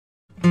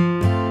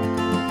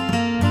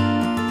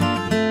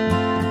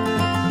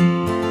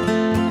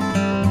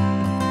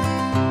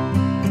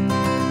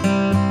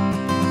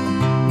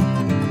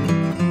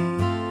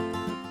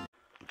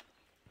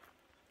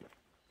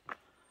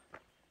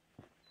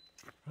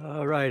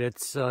All right,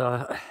 it's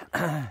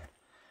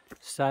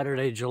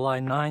Saturday, July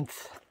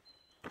 9th,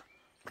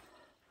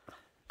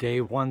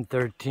 day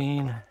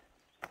 113,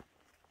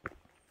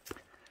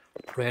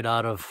 right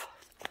out of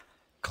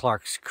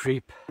Clark's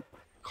Creek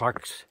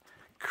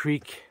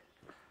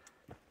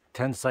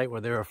tent site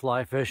where they were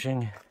fly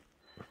fishing.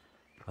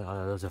 There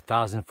was a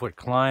 1,000-foot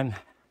climb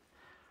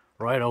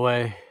right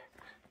away.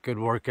 Good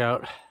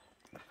workout,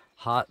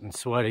 hot and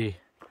sweaty,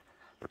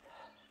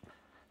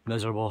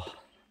 miserable.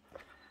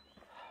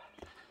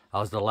 I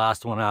was the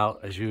last one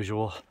out, as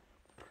usual.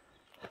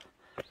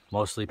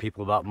 Mostly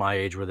people about my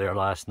age were there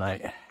last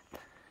night.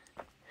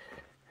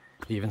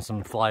 Even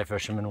some fly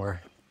fishermen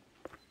were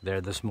there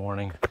this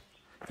morning.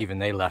 Even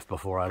they left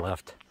before I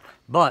left.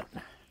 But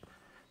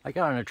I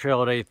got on a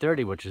trail at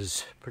 8:30, which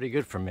is pretty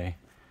good for me.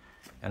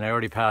 And I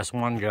already passed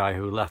one guy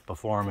who left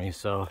before me,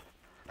 so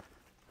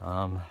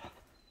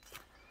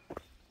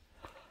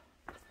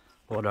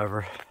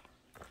whatever.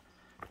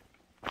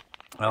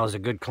 That was a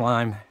good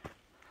climb.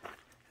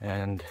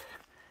 And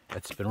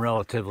it's been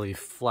relatively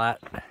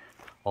flat,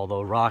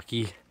 although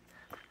rocky.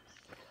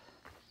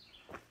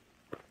 A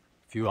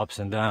few ups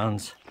and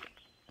downs.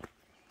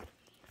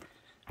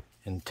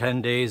 In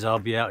 10 days, I'll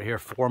be out here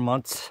 4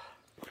 months.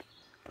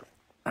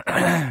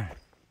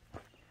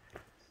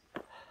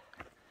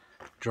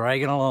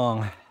 Dragging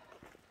along.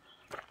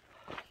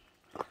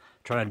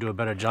 Trying to do a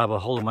better job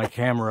of holding my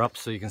camera up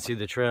so you can see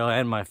the trail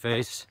and my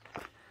face.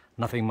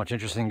 Nothing much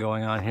interesting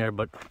going on here,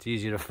 but it's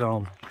easy to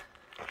film.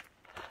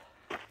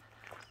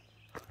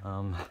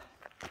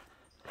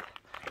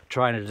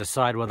 Trying to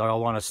decide whether I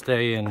want to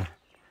stay in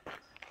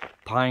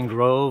Pine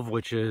Grove,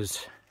 which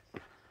is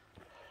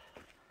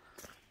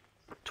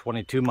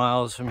 22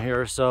 miles from here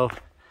or so.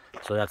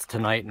 So that's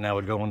tonight, and I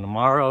would go in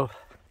tomorrow.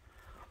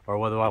 Or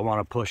whether I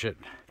want to push it,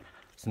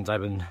 since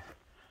I've been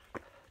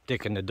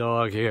dicking the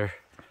dog here.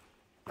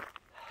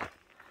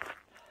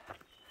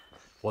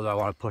 Whether I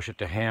want to push it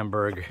to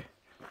Hamburg,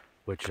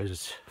 which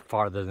is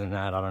farther than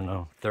that, I don't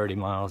know, 30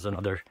 miles,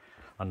 another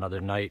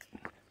night.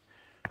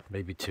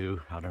 Maybe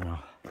 2, I don't know.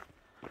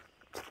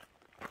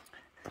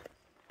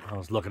 I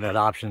was looking at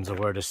options of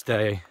where to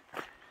stay.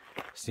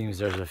 Seems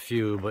there's a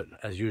few, but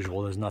as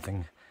usual, there's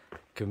nothing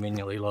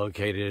conveniently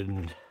located,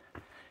 and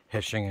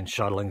hitching and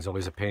shuttling is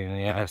always a pain in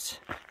the ass.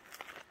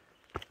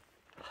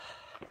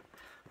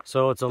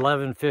 So it's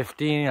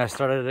 11:15. I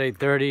started at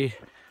 8:30.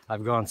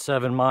 I've gone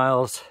 7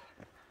 miles.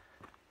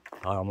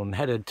 I'm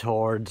headed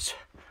towards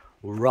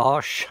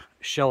Rauch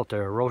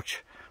Shelter.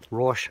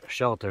 Rauch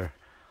Shelter.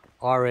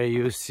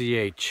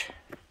 R-A-U-C-H.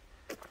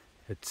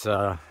 It's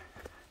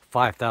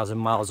 5,000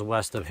 miles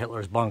west of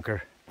Hitler's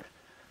bunker.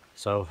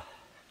 So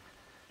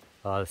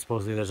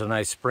supposedly there's a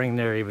nice spring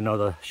there, even though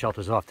the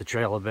shelter's off the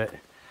trail a bit.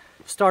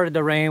 Started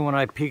to rain when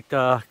I peaked,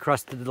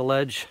 crested the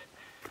ledge,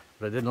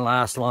 but it didn't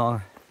last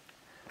long.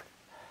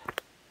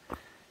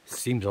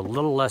 Seems a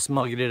little less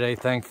muggy today,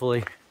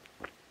 thankfully.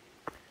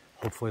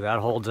 Hopefully that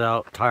holds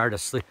out. Tired of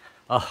sleep.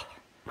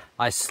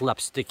 I slept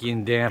sticky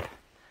and damp.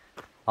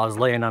 I was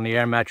laying on the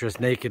air mattress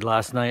naked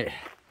last night.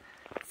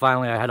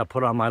 Finally, I had to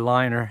put on my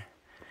liner.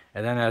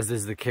 And then, as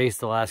is the case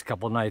the last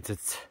couple nights, it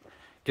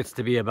gets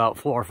to be about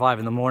 4 or 5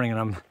 in the morning and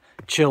I'm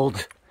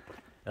chilled.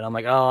 And I'm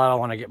like, oh, I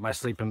don't want to get my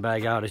sleeping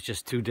bag out. It's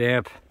just too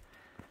damp.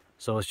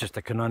 So it's just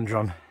a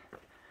conundrum.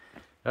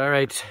 All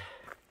right.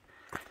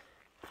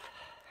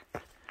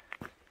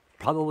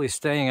 Probably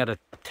staying at a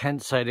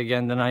tent site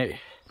again tonight.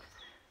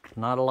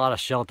 Not a lot of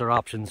shelter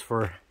options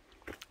for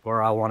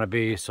where I want to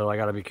be, so I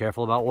got to be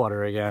careful about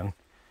water again.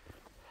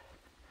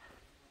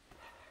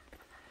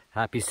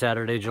 Happy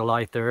Saturday,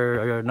 July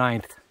 3rd or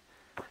 9th.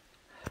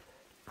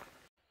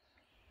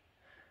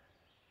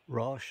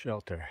 Rauch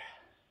Shelter.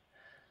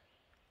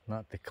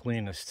 Not the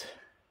cleanest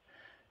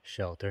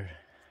shelter.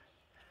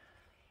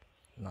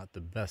 Not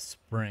the best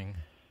spring.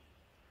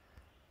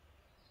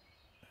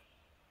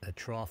 The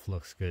trough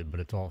looks good, but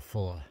it's all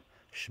full of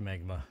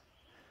schmegma.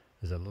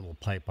 There's a little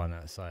pipe on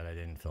that side. I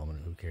didn't film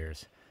it, who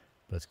cares?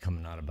 But it's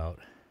coming out about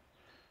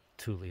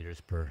 2 liters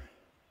per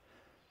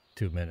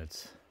 2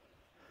 minutes.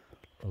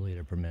 A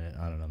liter per minute,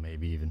 I don't know,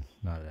 maybe even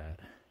not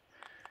that.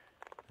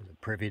 There's a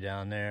privy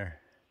down there.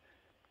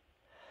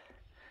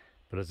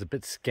 But it's a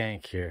bit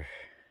skank here.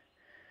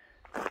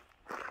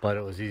 But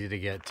it was easy to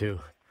get to.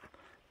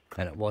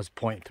 And it was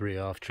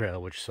 0.3 off trail,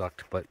 which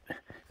sucked, but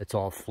it's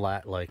all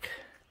flat, like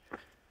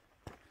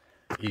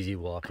easy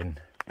walking.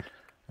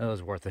 That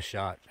was worth a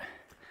shot.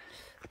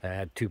 I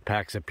had 2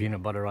 packs of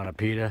peanut butter on a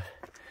pita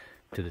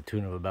to the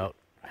tune of about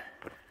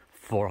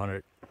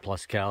 400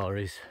 plus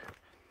calories.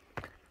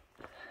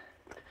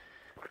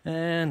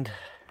 And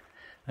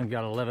I've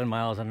got 11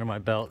 miles under my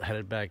belt,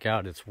 headed back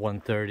out. It's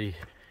 1:30.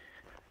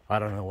 I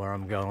don't know where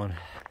I'm going.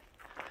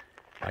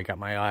 I got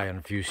my eye on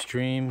a few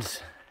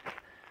streams,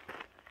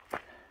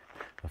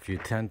 a few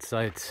tent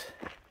sites,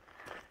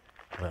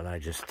 but I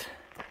just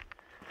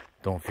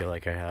don't feel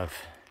like I have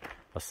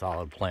a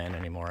solid plan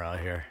anymore out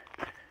here.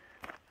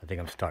 I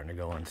think I'm starting to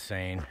go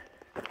insane.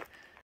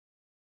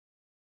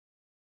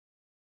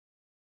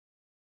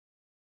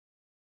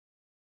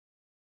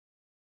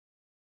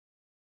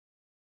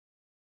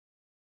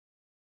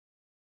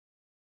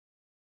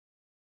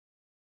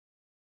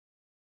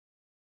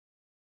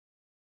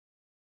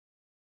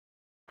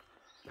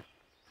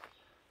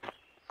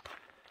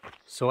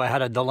 So I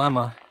had a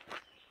dilemma,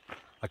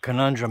 a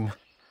conundrum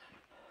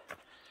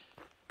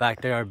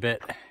back there a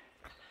bit.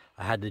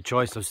 I had the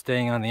choice of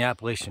staying on the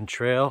Appalachian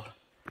Trail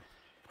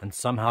and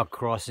somehow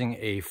crossing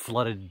a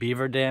flooded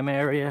beaver dam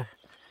area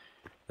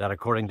that,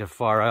 according to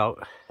Far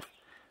Out,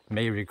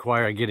 may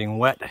require getting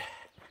wet.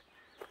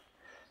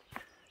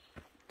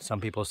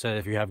 Some people said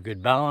if you have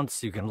good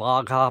balance, you can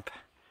log hop.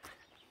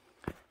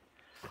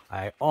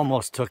 I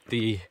almost took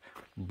the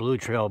Blue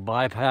Trail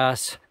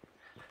bypass,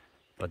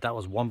 but that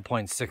was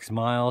 1.6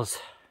 miles.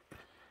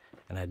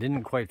 And I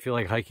didn't quite feel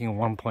like hiking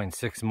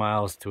 1.6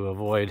 miles to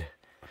avoid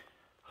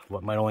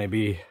what might only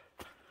be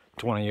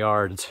 20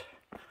 yards.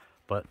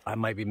 But I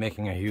might be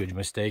making a huge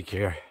mistake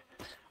here.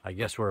 I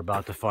guess we're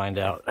about to find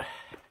out.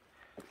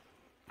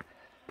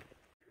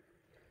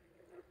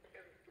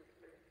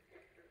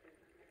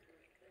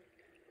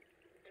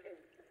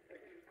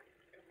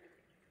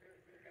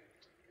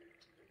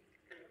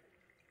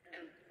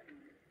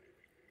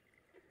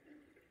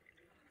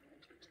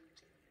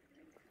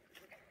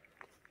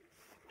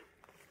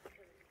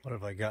 What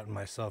have I gotten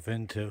myself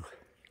into?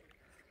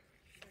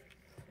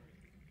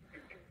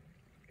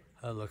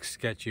 That looks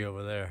sketchy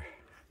over there.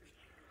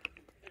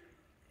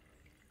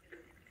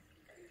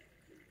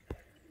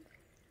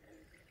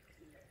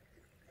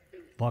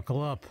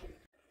 Buckle up.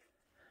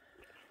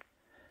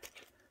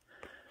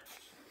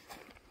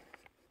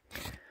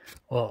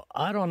 Well,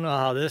 I don't know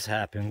how this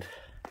happened,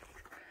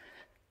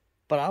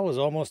 but I was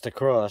almost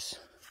across,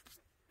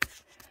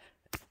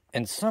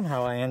 and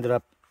somehow I ended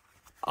up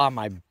on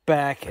my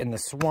back in the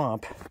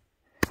swamp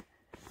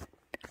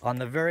on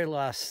the very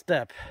last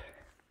step.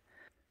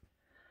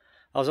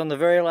 I was on the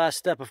very last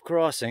step of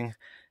crossing,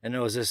 and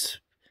there was this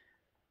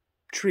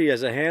tree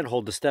as a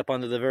handhold to step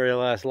onto the very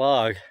last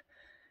log.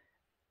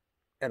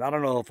 And I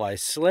don't know if I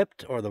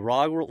slipped or the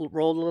log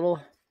rolled a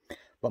little,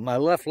 but my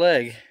left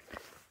leg,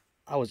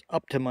 I was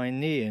up to my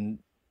knee in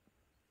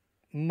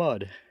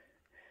mud.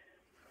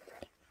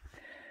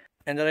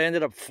 And then I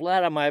ended up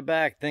flat on my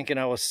back thinking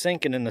I was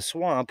sinking in the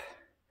swamp.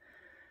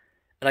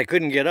 And I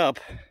couldn't get up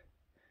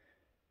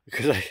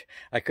because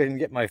I couldn't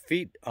get my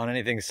feet on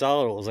anything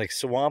solid. It was like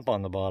swamp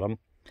on the bottom.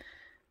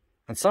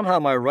 And somehow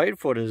my right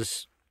foot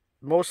is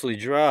mostly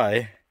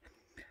dry.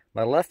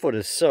 My left foot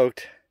is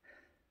soaked.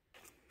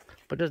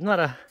 But there's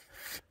not a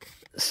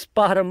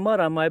spot of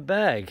mud on my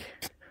bag.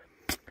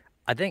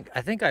 I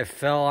think I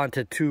fell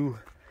onto two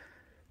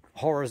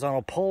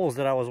horizontal poles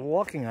that I was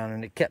walking on,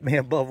 and it kept me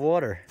above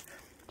water.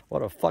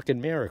 What a fucking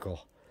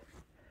miracle.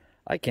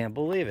 I can't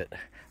believe it.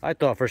 I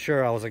thought for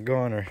sure I was a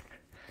goner.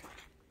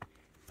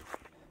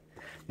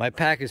 My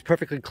pack is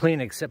perfectly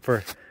clean except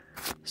for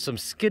some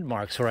skid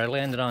marks where I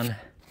landed on,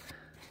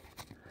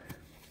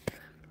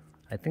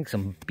 I think,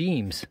 some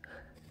beams.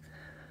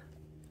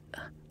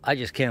 I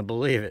just can't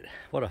believe it.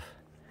 But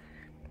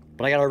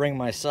I gotta wring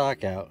my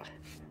sock out.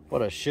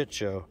 What a shit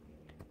show.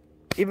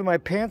 Even my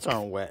pants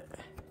aren't wet.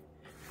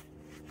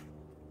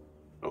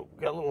 Oh,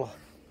 got a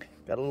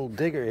little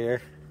digger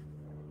here.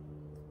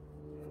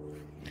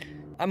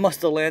 I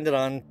must have landed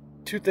on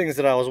two things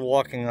that I was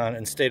walking on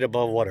and stayed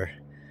above water.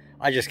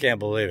 I just can't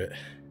believe it.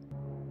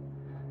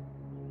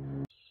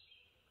 I'm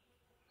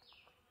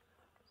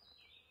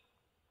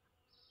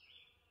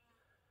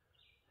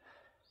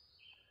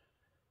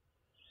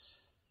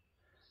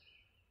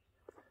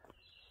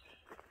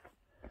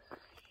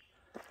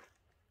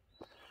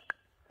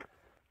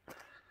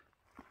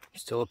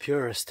still a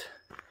purist.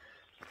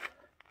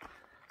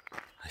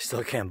 I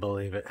still can't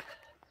believe it.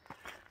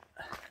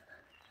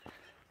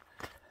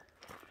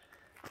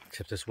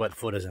 Except this wet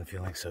foot isn't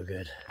feeling so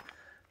good.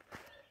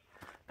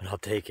 But I'll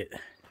take it.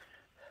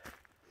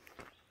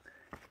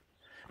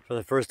 For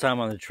the first time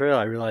on the trail,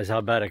 I realized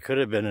how bad it could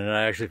have been, and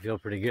I actually feel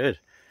pretty good.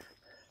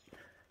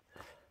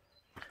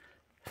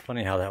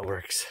 Funny how that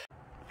works.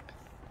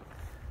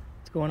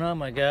 What's going on,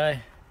 my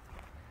guy?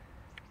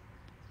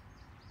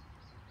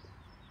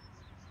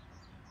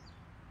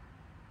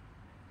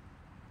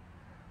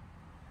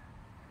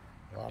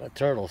 A lot of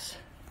turtles.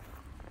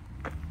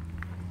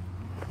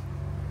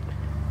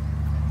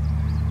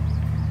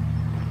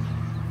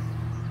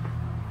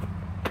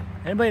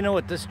 Anybody know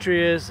what this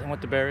tree is and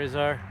what the berries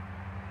are?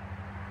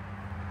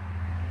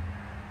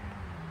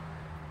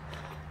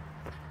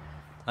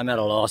 I'm at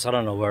a loss. I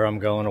don't know where I'm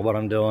going or what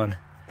I'm doing.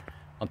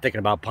 I'm thinking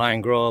about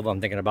Pine Grove.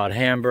 I'm thinking about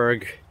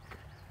Hamburg.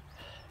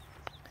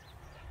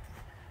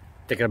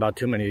 Thinking about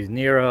too many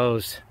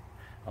Neros.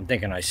 I'm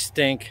thinking I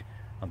stink.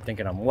 I'm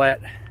thinking I'm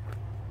wet.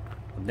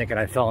 I'm thinking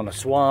I fell in a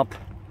swamp.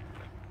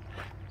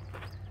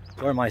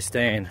 Where am I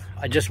staying?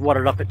 I just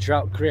watered up at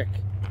Trout Creek.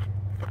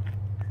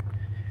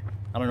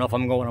 I don't know if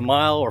I'm going a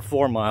mile or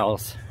 4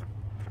 miles.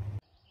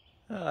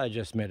 I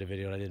just made a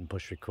video and I didn't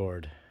push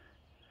record.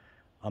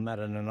 I'm at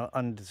an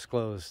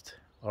undisclosed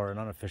or an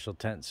unofficial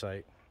tent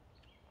site.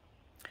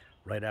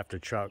 Right after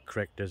Trout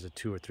Creek, there's a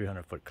 200 or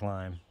 300 foot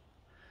climb.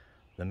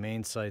 The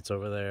main site's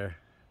over there.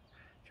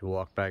 If you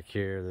walk back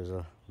here, there's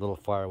a little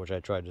fire which I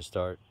tried to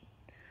start.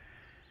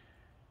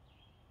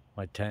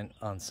 My tent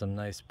on some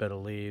nice bed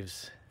of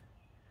leaves.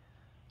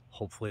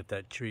 Hopefully if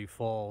that tree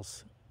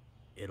falls,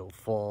 It'll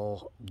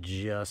fall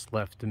just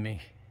left of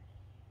me.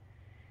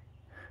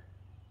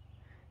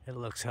 It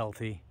looks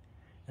healthy,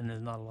 and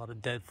there's not a lot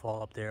of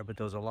deadfall up there, but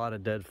there's a lot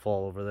of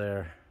deadfall over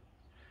there.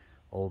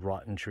 Old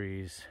rotten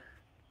trees.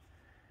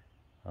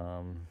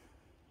 I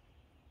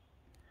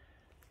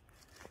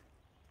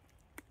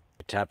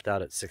tapped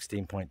out at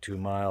 16.2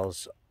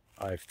 miles.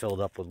 I filled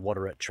up with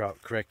water at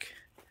Trout Creek,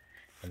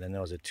 and then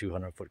there was a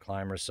 200-foot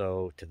climb or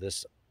so to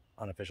this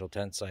unofficial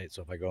tent site.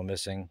 So if I go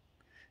missing,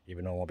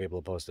 even though I won't be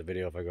able to post a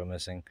video if I go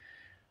missing,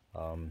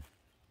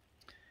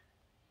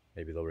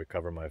 maybe they'll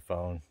recover my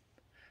phone.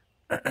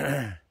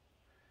 I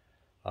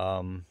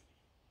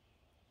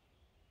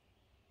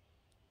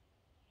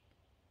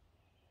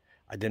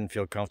didn't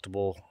feel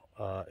comfortable.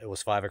 It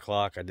was 5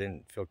 o'clock. I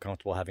didn't feel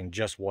comfortable having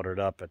just watered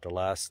up at the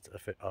last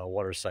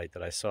water site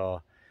that I saw.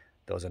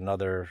 There was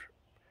another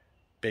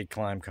big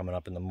climb coming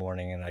up in the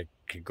morning, and I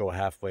could go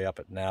halfway up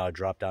it now. I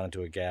dropped down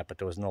into a gap, but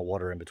there was no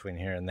water in between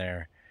here and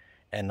there,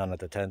 and none at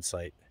the tent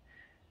site.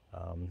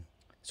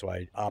 So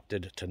I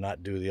opted to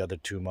not do the other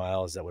 2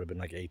 miles. That would have been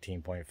like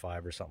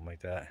 18.5 or something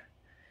like that.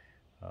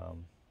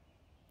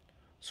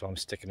 So I'm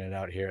sticking it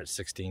out here at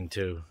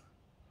 16.2.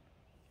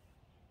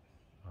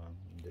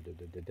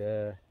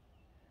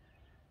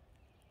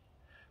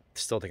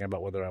 Still thinking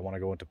about whether I want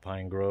to go into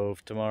Pine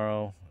Grove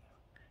tomorrow.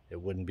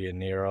 It wouldn't be a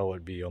Nero. It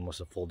would be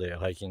almost a full day of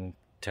hiking,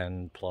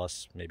 10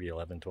 plus, maybe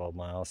 11, 12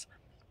 miles,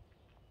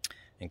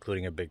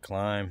 including a big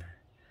climb,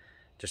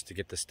 just to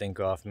get the stink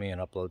off me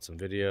and upload some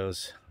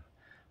videos.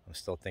 I'm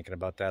still thinking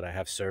about that. I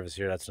have service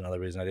here. That's another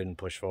reason I didn't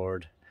push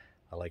forward.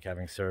 I like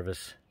having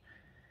service.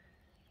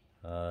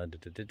 Got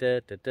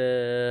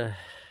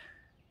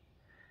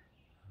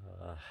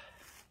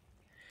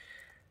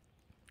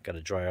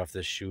to dry off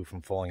this shoe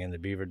from falling in the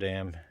beaver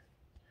dam.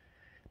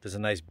 There's a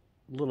nice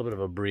little bit of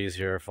a breeze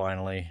here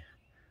finally,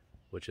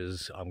 which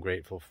is I'm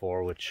grateful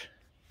for, which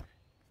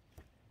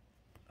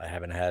I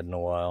haven't had in a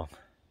while.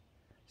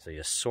 So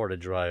you sort of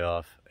dry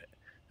off.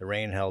 The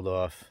rain held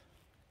off.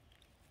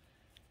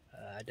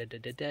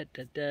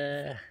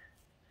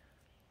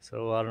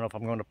 So I don't know if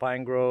I'm going to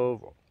Pine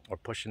Grove or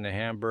pushing to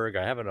Hamburg.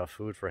 I have enough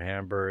food for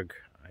Hamburg.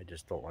 I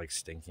just don't like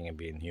stinking and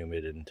being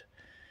humid, and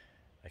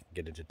I can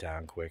get into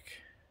town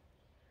quick.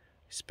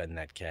 Spend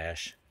that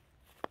cash.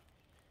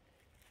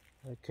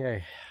 Okay,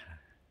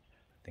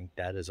 I think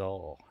that is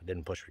all. I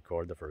didn't push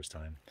record the first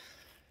time.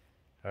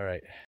 All right.